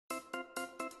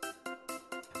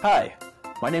Hi,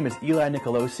 my name is Eli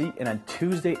Nicolosi, and on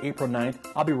Tuesday, April 9th,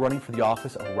 I'll be running for the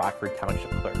office of Rockford Township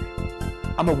Clerk.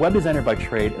 I'm a web designer by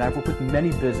trade, and I've worked with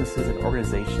many businesses and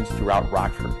organizations throughout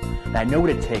Rockford, and I know what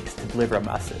it takes to deliver a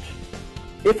message.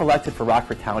 If elected for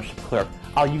Rockford Township Clerk,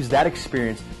 I'll use that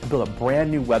experience to build a brand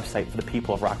new website for the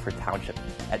people of Rockford Township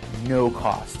at no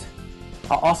cost.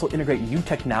 I'll also integrate new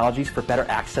technologies for better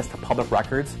access to public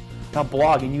records, and I'll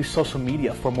blog and use social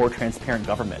media for more transparent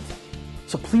government.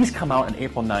 So please come out on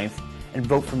April 9th and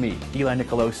vote for me, Eli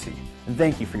Nicolosi, and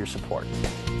thank you for your support.